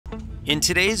In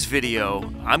today's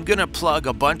video, I'm gonna plug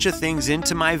a bunch of things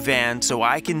into my van so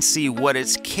I can see what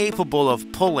it's capable of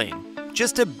pulling.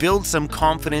 Just to build some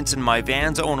confidence in my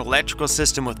van's own electrical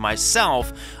system with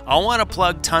myself, I want to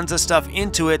plug tons of stuff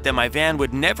into it that my van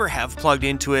would never have plugged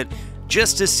into it,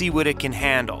 just to see what it can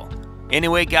handle.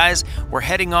 Anyway guys, we're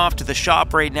heading off to the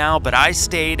shop right now, but I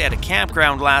stayed at a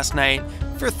campground last night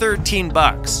for 13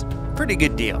 bucks. Pretty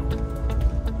good deal.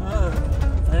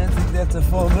 I don't think that's a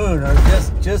full moon, or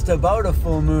just about a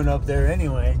full moon up there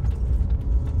anyway.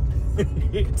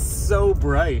 It's so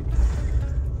bright.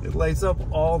 It lights up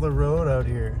all the road out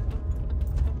here.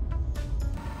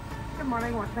 Good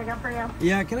morning, what can I get for you?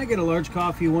 Yeah, can I get a large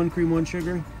coffee, 1 cream, 1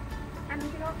 sugar?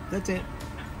 Anything else? That's it.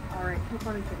 All right,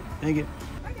 222. Thank you.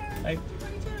 Okay. Bye.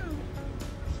 222.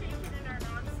 Shaking in our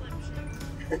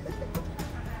non-slip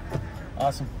shoes.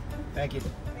 Awesome. Thank you.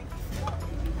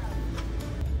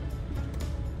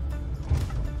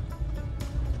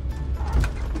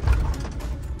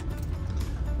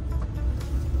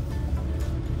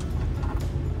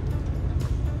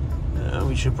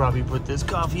 We should probably put this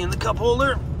coffee in the cup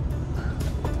holder.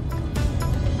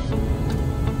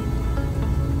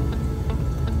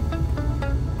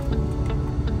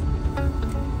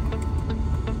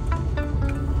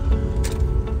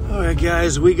 All right,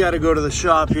 guys, we got to go to the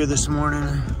shop here this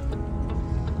morning.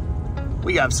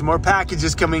 We got some more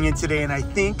packages coming in today, and I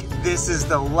think this is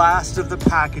the last of the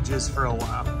packages for a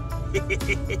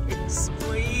while.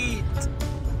 Sweet.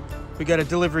 We got a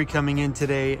delivery coming in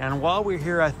today, and while we're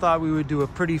here, I thought we would do a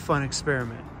pretty fun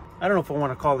experiment. I don't know if I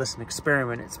want to call this an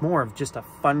experiment. It's more of just a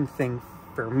fun thing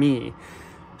for me.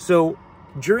 So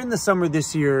during the summer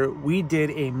this year, we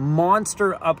did a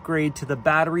monster upgrade to the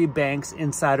battery banks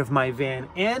inside of my van,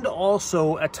 and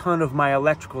also a ton of my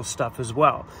electrical stuff as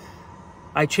well.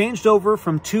 I changed over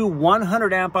from 2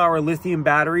 100 amp hour lithium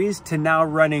batteries to now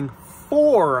running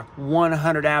 4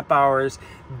 100 amp hours,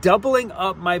 doubling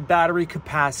up my battery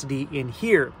capacity in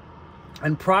here.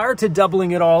 And prior to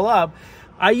doubling it all up,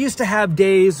 I used to have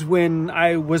days when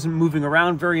I wasn't moving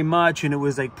around very much and it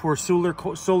was like poor solar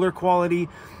quality,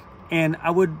 and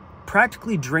I would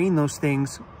practically drain those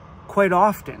things quite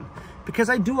often because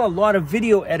I do a lot of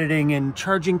video editing and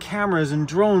charging cameras and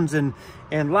drones and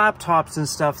laptops and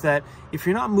stuff, that if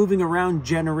you're not moving around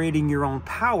generating your own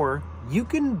power, you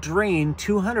can drain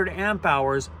 200 amp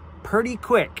hours pretty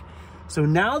quick. So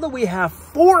now that we have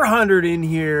 400 in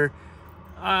here,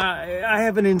 I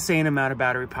have an insane amount of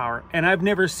battery power, and I've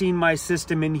never seen my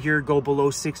system in here go below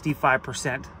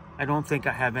 65%. I don't think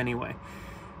I have anyway.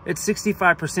 It's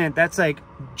 65%. That's like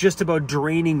just about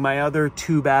draining my other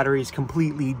 2 batteries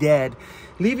completely dead,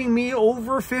 leaving me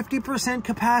over 50%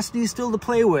 capacity still to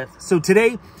play with. So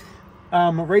today,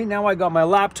 right now I got my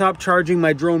laptop charging,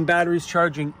 my drone batteries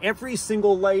charging, every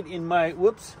single light in my,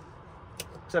 whoops,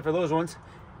 except for those ones,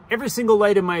 every single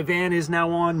light in my van is now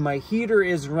on, my heater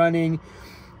is running,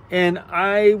 and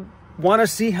I want to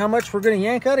see how much we're going to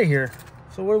yank out of here.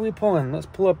 So what are we pulling? Let's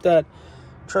pull up that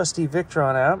trusty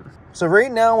Victron app. So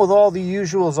right now, with all the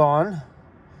usuals on,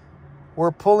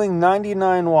 we're pulling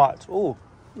 99 watts. Ooh,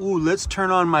 let's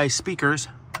turn on my speakers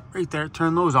right there,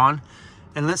 turn those on,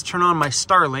 and let's turn on my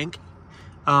Starlink.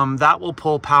 That will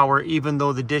pull power even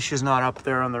though the dish is not up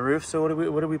there on the roof. So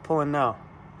what are we pulling now?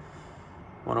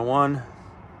 101.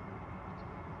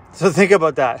 So think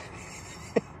about that.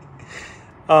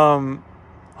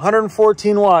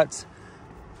 114 watts.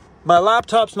 My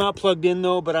laptop's not plugged in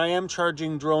though, but I am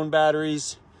charging drone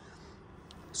batteries.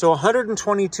 So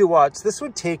 122 watts. This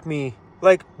would take me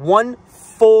like 1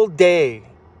 full day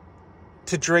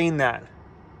to drain that.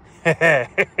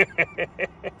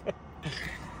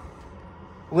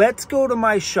 Let's go to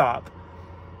my shop.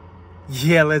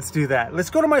 Yeah, let's do that. Let's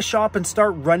go to my shop and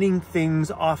start running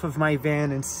things off of my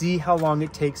van and see how long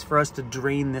it takes for us to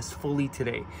drain this fully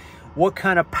today. What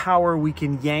kind of power we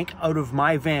can yank out of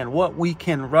my van, what we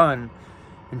can run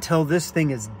until this thing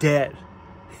is dead.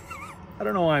 I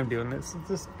don't know why I'm doing this.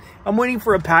 I'm waiting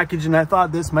for a package, and I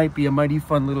thought this might be a mighty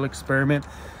fun little experiment.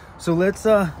 So let's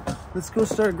go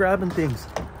start grabbing things.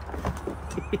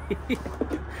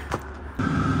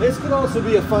 This could also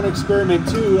be a fun experiment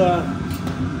too,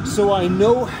 so I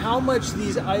know how much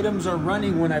these items are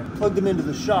running when I plug them into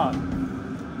the shop.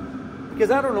 Because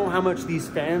I don't know how much these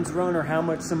fans run or how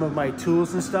much some of my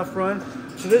tools and stuff run.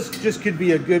 So this just could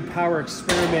be a good power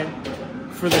experiment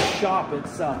for the shop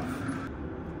itself.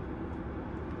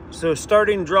 So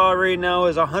starting draw right now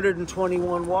is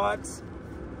 121 watts.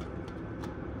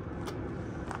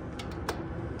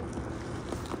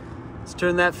 Let's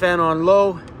turn that fan on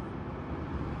low.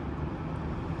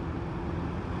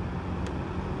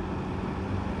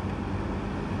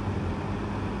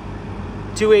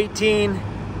 218.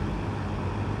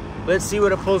 Let's see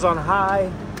what it pulls on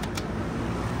high.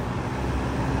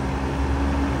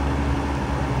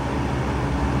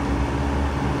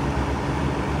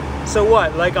 So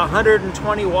what, like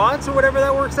 120 watts or whatever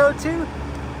that works out to?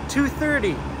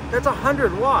 230, that's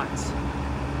 100 watts.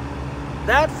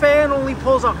 That fan only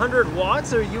pulls 100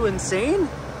 watts, are you insane?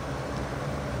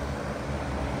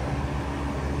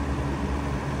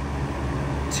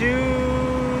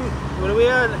 What are we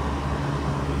at?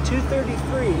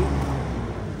 233.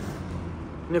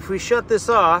 And if we shut this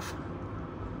off,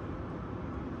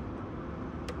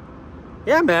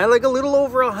 yeah man, like a little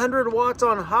over 100 watts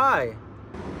on high.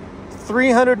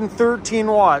 313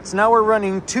 watts. Now we're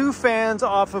running 2 fans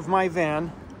off of my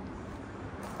van.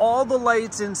 All the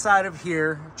lights inside of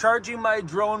here, charging my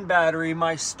drone battery,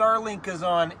 my Starlink is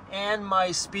on, and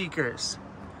my speakers.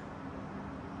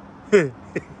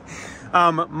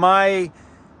 My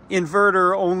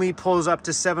inverter only pulls up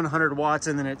to 700 watts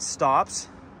and then it stops.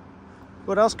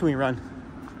 What else can we run?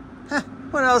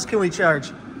 What else can we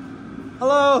charge?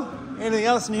 Hello? Anything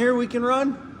else in here we can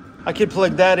run? I could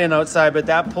plug that in outside, but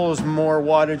that pulls more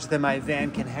wattage than my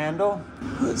van can handle.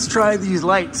 Let's try these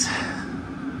lights.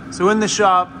 So in the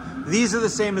shop, these are the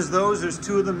same as those. There's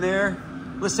 2 of them there.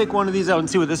 Let's take one of these out and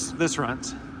see what this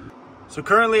runs. So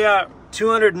currently at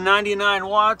 299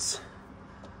 watts.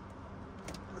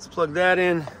 Let's plug that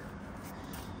in.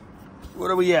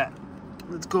 What are we at?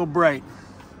 Let's go bright.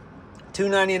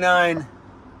 299.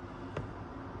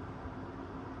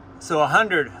 So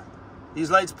 100.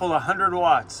 These lights pull 100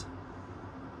 watts.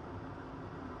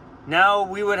 Now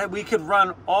we could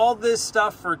run all this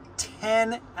stuff for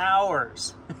 10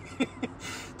 hours.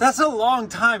 That's a long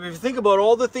time. If you think about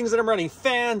all the things that I'm running,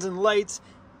 fans and lights,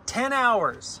 10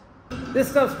 hours. This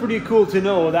stuff's pretty cool to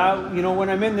know that, you know, when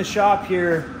I'm in the shop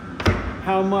here,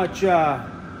 how much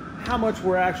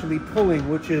we're actually pulling,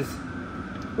 which is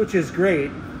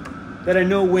great. That I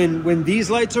know when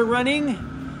these lights are running,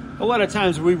 a lot of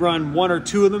times we run 1 or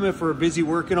 2 of them if we're busy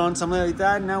working on something like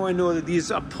that. Now I know that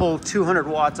these pull 200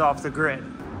 watts off the grid.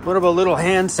 What about a little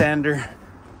hand sander?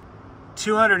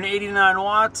 289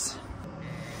 watts.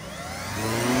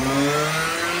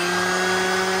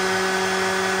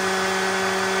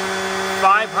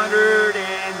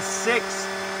 506.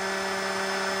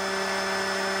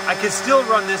 I could still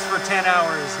run this for 10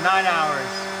 hours, 9 hours.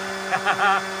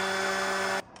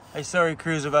 Hey, sorry,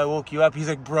 Cruz, if I woke you up. He's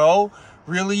like, bro,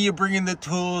 really? You're bringing the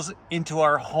tools into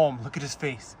our home? Look at his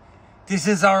face. This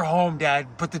is our home,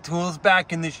 Dad. Put the tools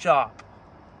back in the shop.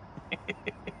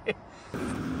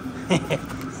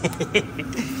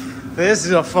 This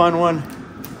is a fun one.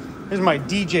 Here's my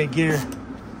DJ gear.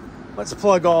 Let's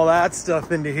plug all that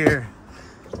stuff into here.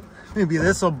 Maybe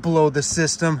this will blow the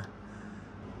system.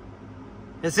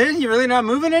 That's it? You're really not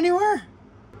moving anywhere?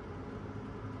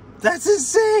 That's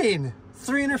insane.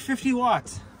 350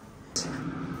 watts.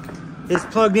 It's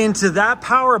plugged into that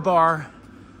power bar,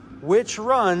 which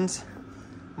runs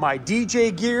my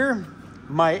DJ gear,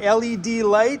 my LED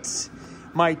lights,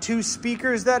 my 2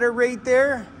 speakers that are right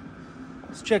there.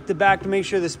 Let's check the back to make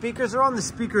sure the speakers are on. The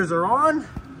speakers are on.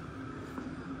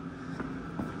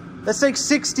 That's like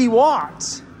 60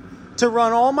 watts to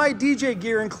run all my DJ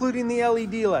gear, including the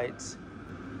LED lights.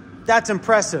 That's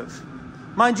impressive.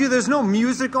 Mind you, there's no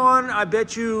music on. I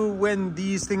bet you when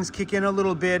these things kick in a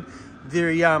little bit,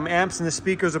 the amps and the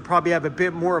speakers will probably have a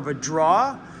bit more of a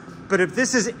draw. But if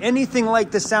this is anything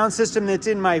like the sound system that's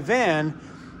in my van,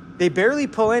 they barely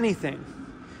pull anything.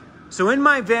 So in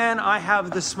my van, I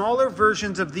have the smaller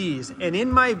versions of these. And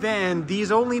in my van,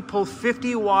 these only pull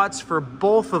 50 watts for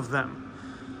both of them.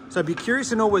 So I'd be curious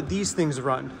to know what these things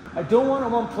run. I don't want to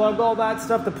unplug all that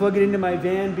stuff to plug it into my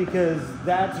van because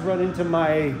that's run into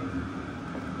my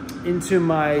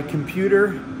computer.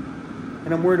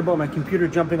 And I'm worried about my computer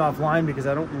jumping offline because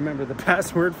I don't remember the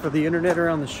password for the internet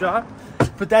around the shop.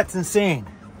 But that's insane.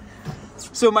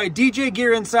 So my DJ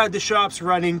gear inside the shop's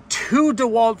running, 2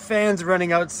 DeWalt fans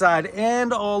running outside,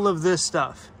 and all of this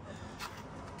stuff.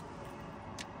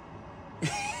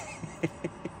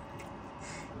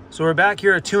 So we're back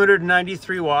here at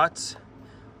 293 watts.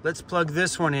 Let's plug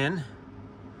this one in.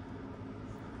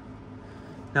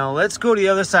 Now let's go to the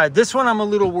other side. This one I'm a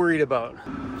little worried about.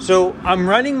 So I'm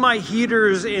running my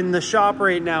heaters in the shop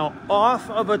right now off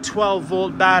of a 12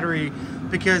 volt battery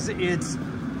because it's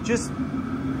just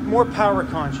more power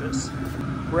conscious.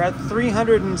 We're at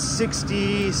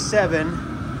 367.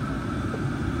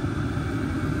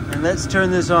 And let's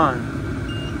turn this on.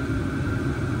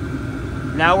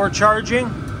 Now we're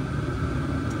charging.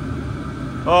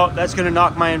 Oh, that's gonna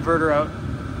knock my inverter out.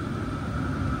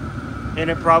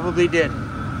 And it probably did.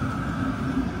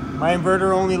 My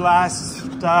inverter only lasts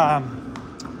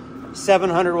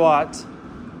 700 watts.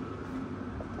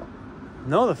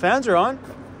 No, the fans are on.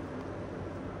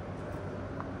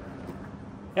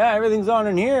 Yeah, everything's on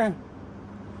in here.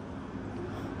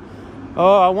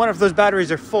 Oh, I wonder if those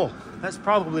batteries are full. That's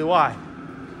probably why.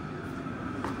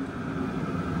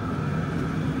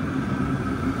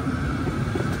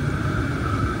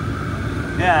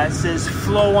 Yeah, it says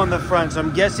flow on the front, so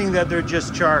I'm guessing that they're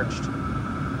just charged.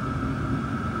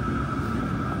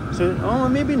 So, oh,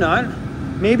 maybe not.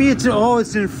 Maybe it's, oh,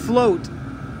 it's in float.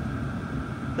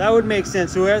 That would make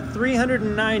sense. So we're at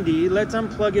 390. Let's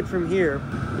unplug it from here.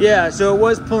 Yeah, so it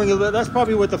was pulling a little. That's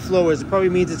probably what the flow is. It probably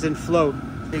means it's in float.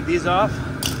 Take these off.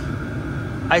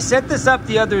 I set this up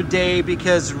the other day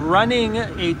because running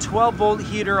a 12 volt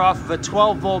heater off of a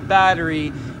 12 volt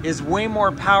battery is way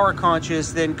more power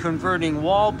conscious than converting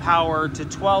wall power to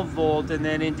 12 volt and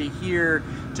then into here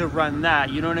to run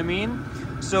that. You know what I mean?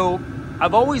 So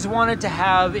I've always wanted to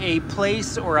have a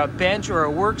place or a bench or a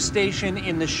workstation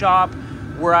in the shop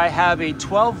where I have a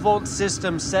 12 volt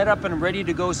system set up and ready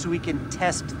to go so we can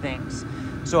test things.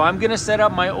 So I'm gonna set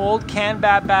up my old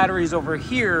CAN-BAT batteries over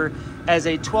here as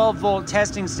a 12 volt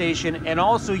testing station and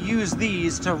also use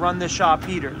these to run the shop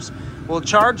heaters. We'll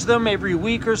charge them every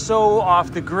week or so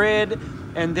off the grid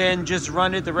and then just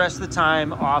run it the rest of the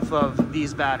time off of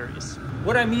these batteries.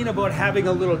 What I mean about having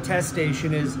a little test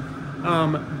station is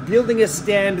building a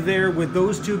stand there with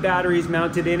those two batteries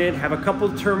mounted in it, have a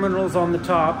couple terminals on the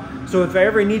top. So if I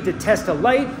ever need to test a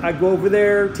light, I go over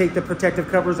there, take the protective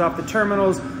covers off the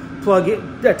terminals, plug it,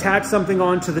 attach something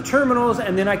onto the terminals,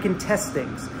 and then I can test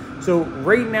things. So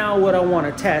right now what I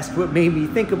want to test, what made me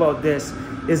think about this,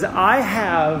 is I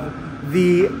have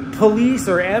the police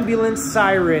or ambulance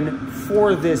siren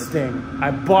for this thing.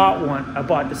 I bought one. I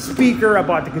bought the speaker, I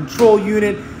bought the control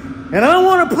unit, and I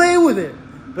want to play with it.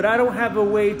 But I don't have a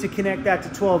way to connect that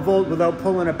to 12 volt without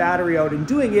pulling a battery out and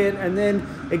doing it. And then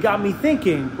it got me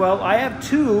thinking, well, I have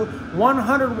two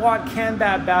 100 watt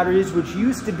CAN-BAT batteries, which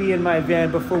used to be in my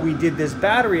van before we did this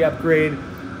battery upgrade.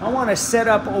 I want to set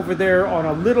up over there on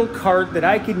a little cart that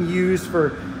I can use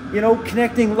for, you know,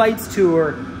 connecting lights to,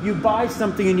 or you buy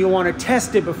something and you want to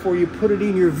test it before you put it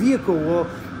in your vehicle. Well,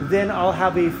 then I'll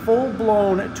have a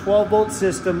full-blown 12 volt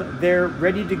system there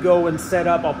ready to go and set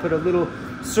up. I'll put a little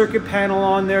circuit panel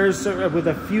on there with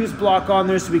a fuse block on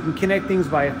there so we can connect things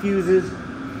via fuses.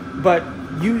 But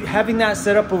you having that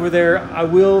set up over there, I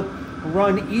will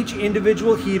run each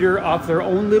individual heater off their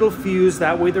own little fuse.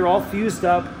 That way they're all fused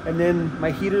up, and then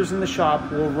my heaters in the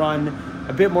shop will run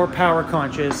a bit more power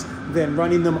conscious than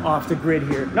running them off the grid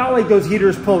here. Not like those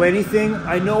heaters pull anything.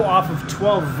 I know off of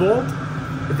 12 volt,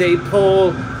 they pull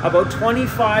about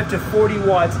 25 to 40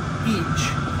 watts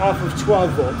each off of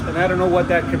 12 volt, and I don't know what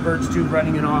that converts to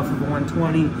running it off of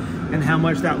 120 and how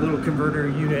much that little converter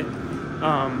unit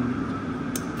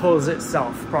pulls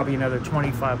itself, probably another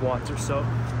 25 watts or so.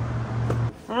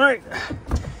 All right,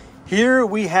 here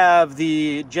we have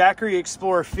the Jackery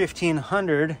Explorer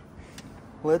 1500.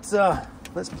 Let's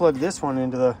plug this one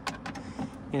into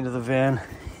the van.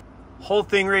 Whole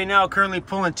thing right now currently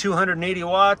pulling 280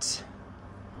 watts.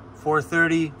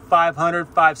 430, 500,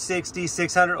 560,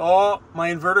 600. Oh,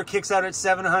 my inverter kicks out at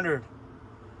 700.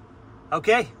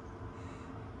 Okay.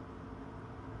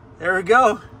 There we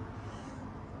go.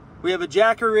 We have a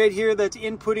Jackery right here that's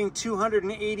inputting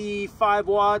 285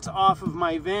 watts off of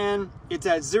my van. It's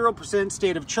at 0%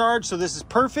 state of charge, so this is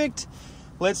perfect.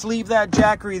 Let's leave that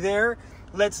Jackery there.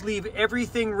 Let's leave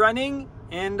everything running,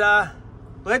 and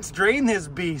let's drain this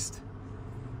beast.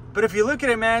 But if you look at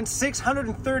it, man,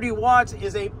 630 watts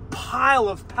is a pile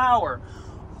of power.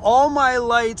 All my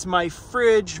lights, my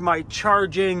fridge, my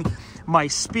charging, my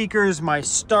speakers, my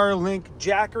Starlink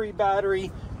Jackery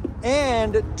battery,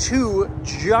 and two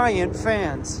giant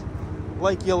fans.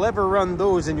 Like you'll ever run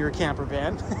those in your camper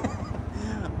van.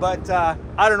 But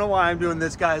I don't know why I'm doing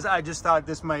this, guys. I just thought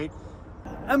this might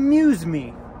amuse me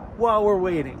while we're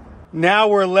waiting. Now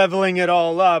we're leveling it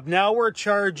all up. Now we're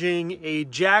charging a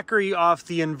Jackery off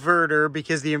the inverter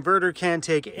because the inverter can't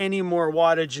take any more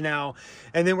wattage now.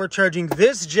 And then we're charging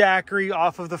this Jackery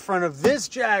off of the front of this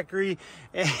Jackery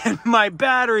and my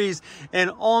batteries and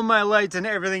all my lights and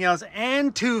everything else,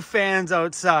 and two fans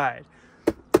outside.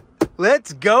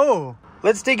 Let's go.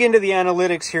 Let's dig into the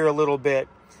analytics here a little bit.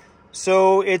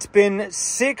 So it's been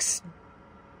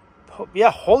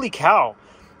holy cow.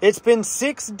 It's been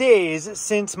 6 days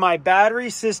since my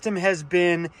battery system has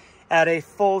been at a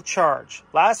full charge.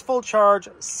 Last full charge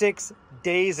 6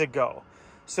 days ago.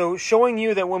 So showing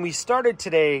you that when we started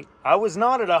today, I was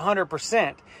not at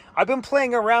 100%. I've been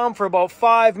playing around for about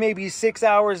 5, maybe 6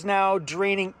 hours now,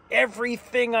 draining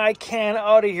everything I can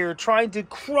out of here, trying to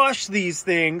crush these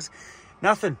things.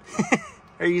 Nothing.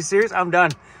 Are you serious? I'm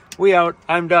done. We out.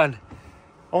 I'm done.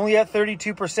 Only at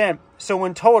 32%. So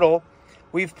in total,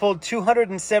 we've pulled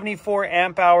 274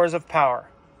 amp hours of power.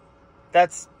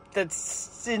 That's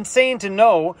insane to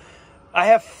know. I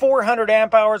have 400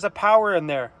 amp hours of power in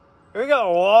there. We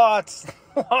got lots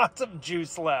of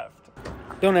juice left.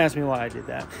 Don't ask me why I did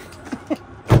that.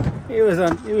 It was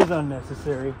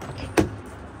unnecessary.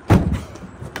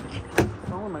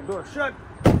 Oh, my door shut.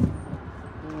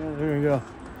 Yeah, there we go.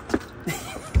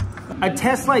 A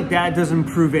test like that doesn't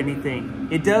prove anything.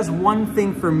 It does one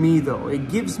thing for me though. It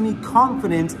gives me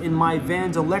confidence in my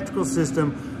van's electrical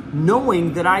system,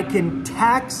 knowing that I can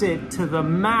tax it to the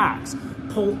max,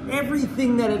 pull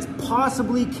everything that it's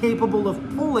possibly capable of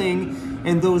pulling,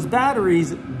 and those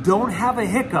batteries don't have a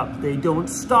hiccup. They don't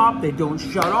stop, they don't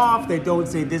shut off, they don't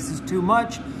say this is too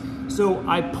much. So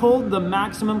I pulled the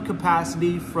maximum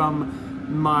capacity from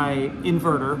my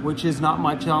inverter, which is not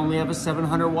much. I only have a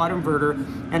 700 watt inverter,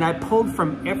 and I pulled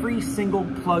from every single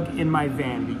plug in my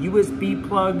van, the USB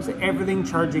plugs, everything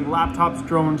charging laptops,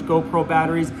 drones, GoPro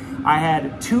batteries. I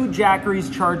had 2 Jackeries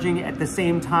charging at the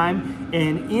same time,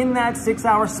 and in that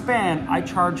 6-hour span, I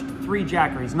charged 3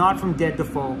 Jackeries, not from dead to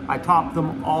full. I topped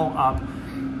them all up.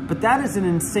 But that is an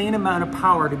insane amount of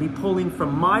power to be pulling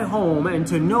from my home, and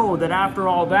to know that after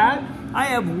all that, I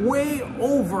have way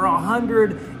over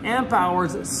 100 amp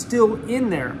hours still in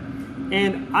there.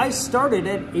 And I started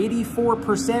at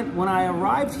 84% when I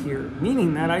arrived here,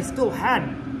 meaning that I still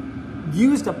had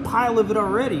used a pile of it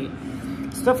already.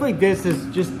 Stuff like this is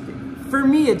just, for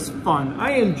me, it's fun.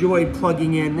 I enjoy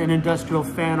plugging in an industrial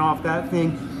fan off that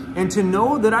thing. And to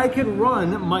know that I could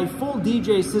run my full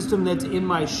DJ system that's in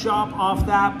my shop off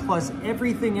that, plus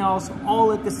everything else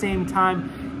all at the same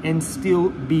time, and still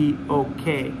be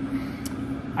okay.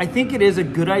 I think it is a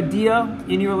good idea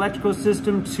in your electrical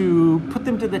system to put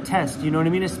them to the test, you know what I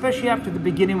mean? Especially after the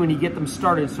beginning when you get them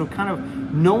started. So kind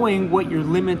of knowing what your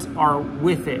limits are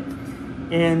with it.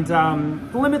 And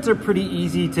the limits are pretty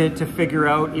easy to figure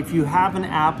out. If you have an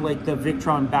app like the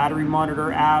Victron battery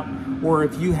monitor app, or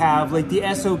if you have like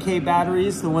the SOK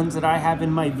batteries, the ones that I have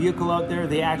in my vehicle out there,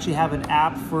 they actually have an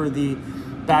app for the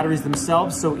batteries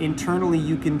themselves. So internally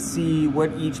you can see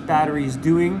what each battery is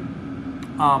doing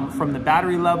from the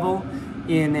battery level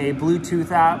in a Bluetooth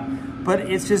app. But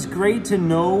it's just great to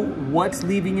know what's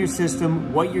leaving your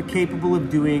system, what you're capable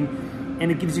of doing, and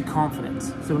it gives you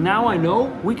confidence. So now I know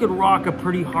we could rock a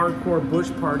pretty hardcore bush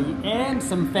party and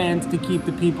some fans to keep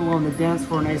the people on the dance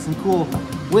floor nice and cool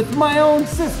with my own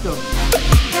system.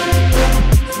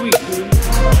 Sweet, dude.